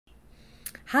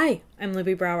Hi, I'm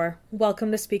Libby Brower. Welcome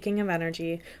to Speaking of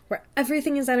Energy, where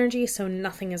everything is energy, so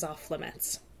nothing is off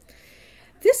limits.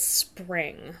 This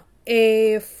spring,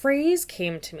 a phrase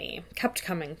kept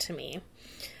coming to me,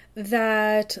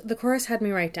 that the chorus had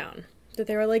me write down. That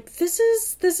they were like, this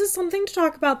is something to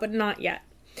talk about, but not yet.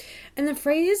 And the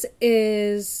phrase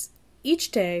is,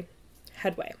 each day,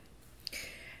 headway.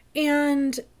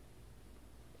 And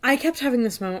I kept having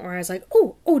this moment where I was like,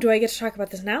 oh, do I get to talk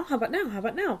about this now? How about now?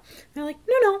 And they're like,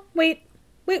 no, wait.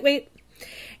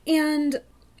 And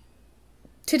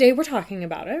today we're talking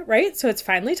about it, right? So it's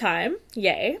finally time.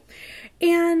 Yay.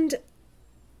 And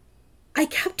I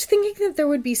kept thinking that there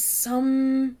would be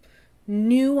some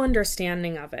new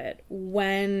understanding of it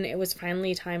when it was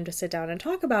finally time to sit down and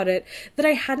talk about it that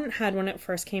I hadn't had when it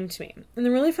first came to me. And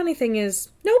the really funny thing is,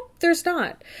 nope, there's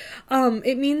not.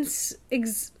 It means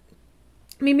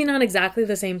maybe not exactly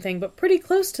the same thing, but pretty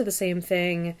close to the same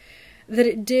thing that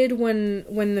it did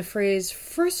when the phrase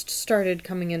first started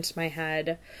coming into my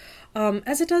head,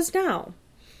 as it does now.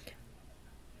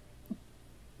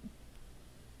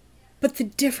 But the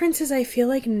difference is I feel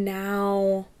like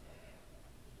now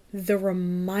the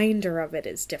reminder of it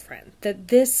is different. That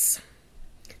this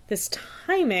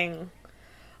timing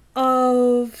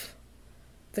of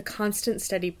the constant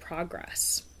steady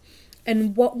progress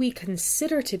and what we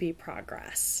consider to be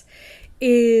progress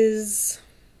is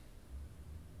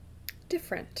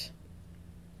different,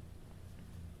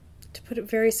 to put it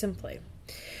very simply.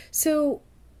 So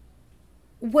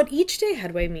what each day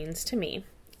headway means to me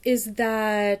is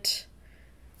that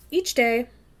each day,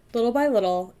 little by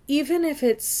little, even if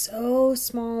it's so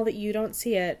small that you don't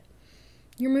see it,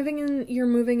 you're moving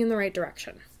in the right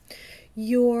direction.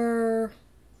 You're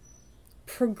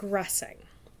progressing.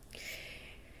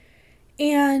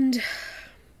 And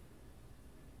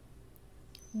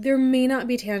there may not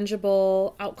be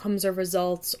tangible outcomes or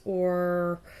results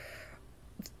or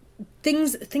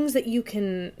things that you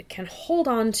can hold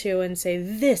on to and say,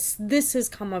 this has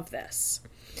come of this.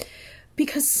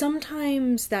 Because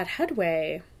sometimes that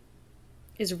headway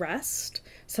is rest,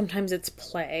 sometimes it's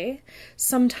play,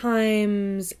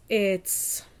 sometimes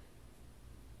it's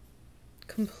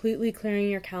completely clearing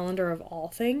your calendar of all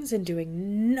things and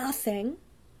doing nothing,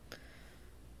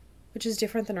 which is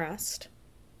different than rest.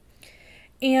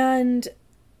 And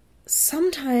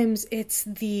sometimes it's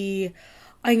I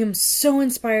am so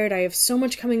inspired, I have so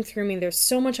much coming through me, there's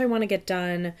so much I want to get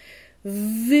done,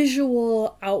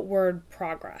 visual outward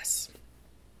progress.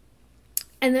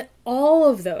 And that all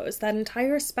of those, that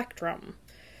entire spectrum,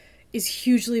 is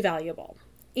hugely valuable.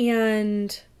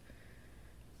 And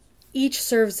each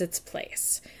serves its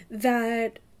place.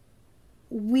 That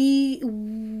we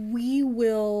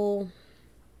will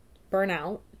burn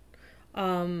out,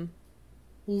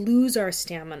 lose our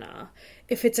stamina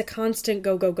if it's a constant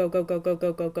go.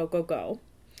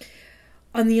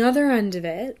 On the other end of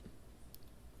it,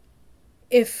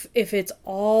 if it's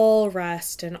all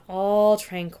rest and all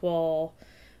tranquil,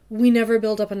 we never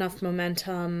build up enough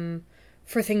momentum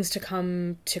for things to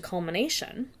come to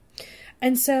culmination.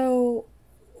 And so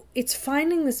it's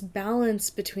finding this balance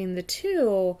between the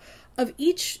two of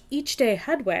each day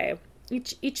headway.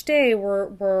 Each day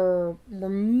we're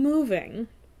moving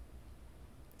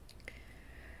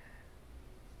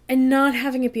and not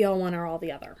having it be all one or all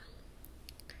the other.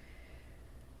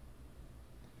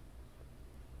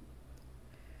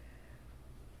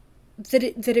 That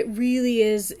it really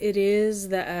is, it is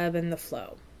the ebb and the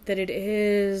flow. That it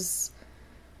is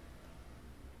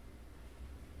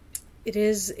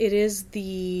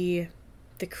the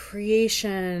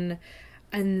creation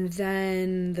and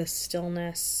then the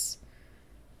stillness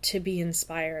to be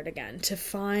inspired again, to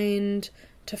find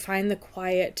the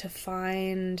quiet, to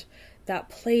find that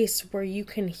place where you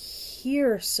can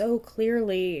hear so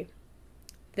clearly,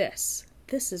 this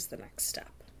is the next step.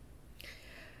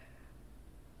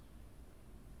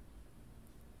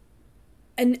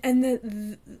 And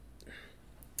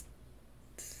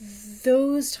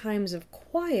those times of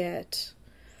quiet,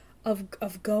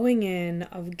 of going in,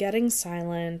 of getting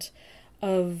silent,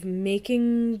 of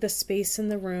making the space in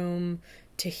the room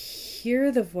to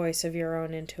hear the voice of your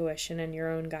own intuition and your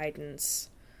own guidance,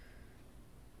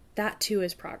 that too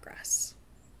is progress.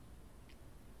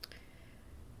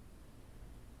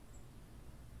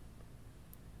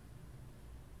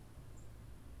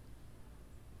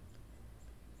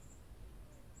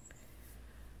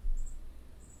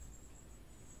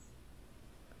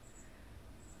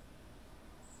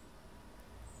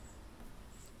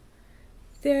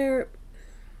 There's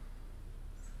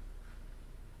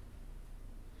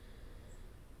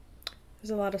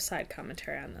a lot of side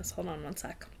commentary on this. Hold on one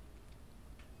sec.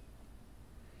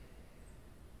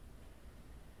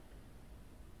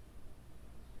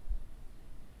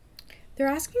 they're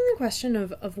asking the question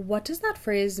of what does that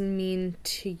phrase mean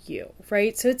to you,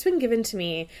 right? So it's been given to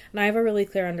me, and I have a really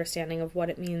clear understanding of what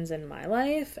it means in my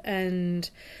life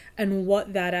and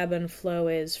what that ebb and flow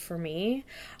is for me.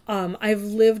 I've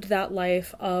lived that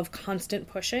life of constant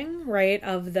pushing, right?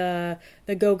 Of the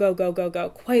go, go, go, go, go,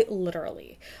 quite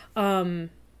literally.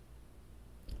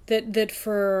 That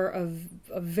for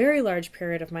a very large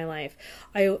period of my life,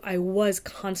 I was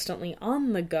constantly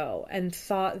on the go and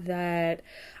thought that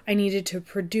I needed to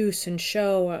produce and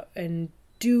show and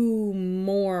do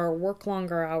more, work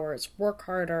longer hours, work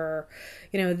harder,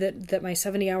 that my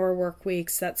 70-hour work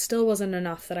weeks, that still wasn't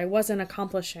enough, that I wasn't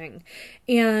accomplishing.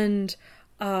 And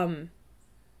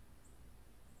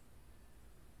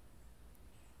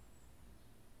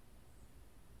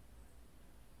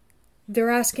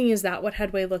they're asking, is that what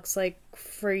Headway looks like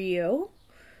for you?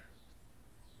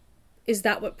 Is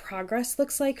that what progress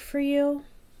looks like for you?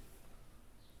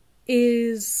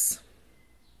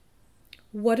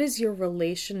 What is your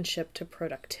relationship to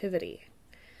productivity?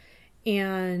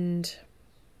 And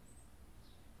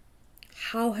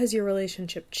how has your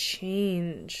relationship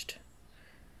changed?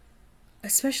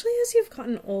 Especially as you've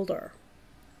gotten older.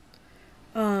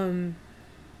 They're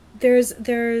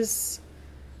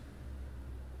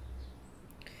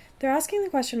asking the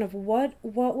question of what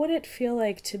would it feel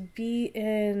like to be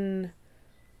in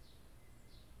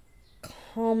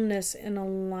calmness, in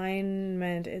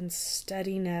alignment, in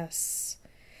steadiness,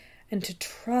 and to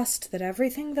trust that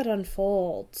everything that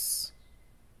unfolds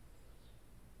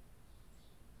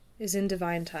is in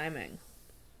divine timing.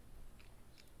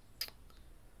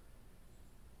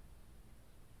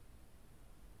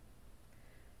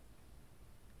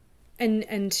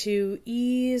 And to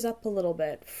ease up a little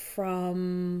bit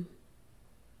from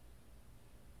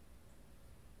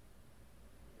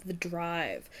the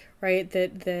drive, right?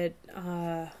 That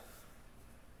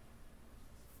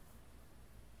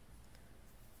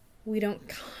we don't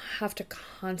have to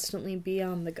constantly be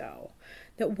on the go.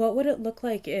 That what would it look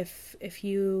like if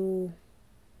you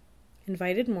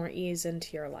invited more ease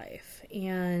into your life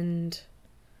and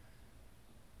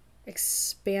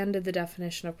expanded the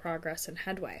definition of progress and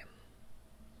headway?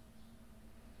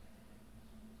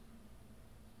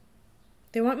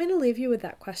 They want me to leave you with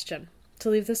that question, to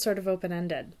leave this sort of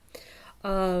open-ended,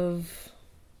 of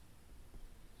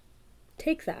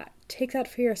take that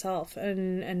for yourself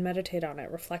and meditate on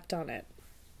it, reflect on it.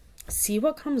 See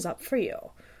what comes up for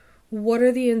you. What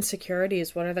are the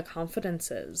insecurities? What are the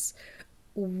confidences?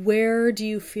 Where do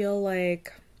you feel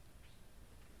like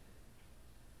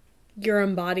you're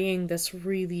embodying this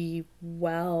really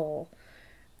well?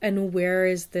 And where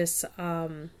is this,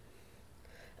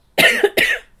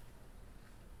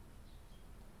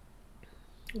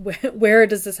 where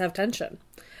does this have tension?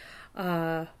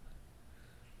 Where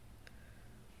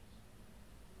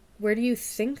do you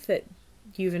think that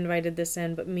you've invited this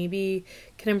in, but maybe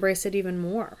can embrace it even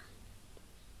more?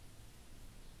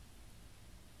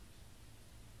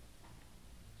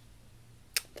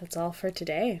 That's all for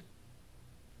today.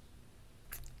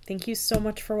 Thank you so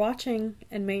much for watching,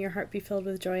 and may your heart be filled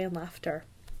with joy and laughter.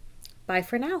 Bye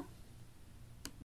for now.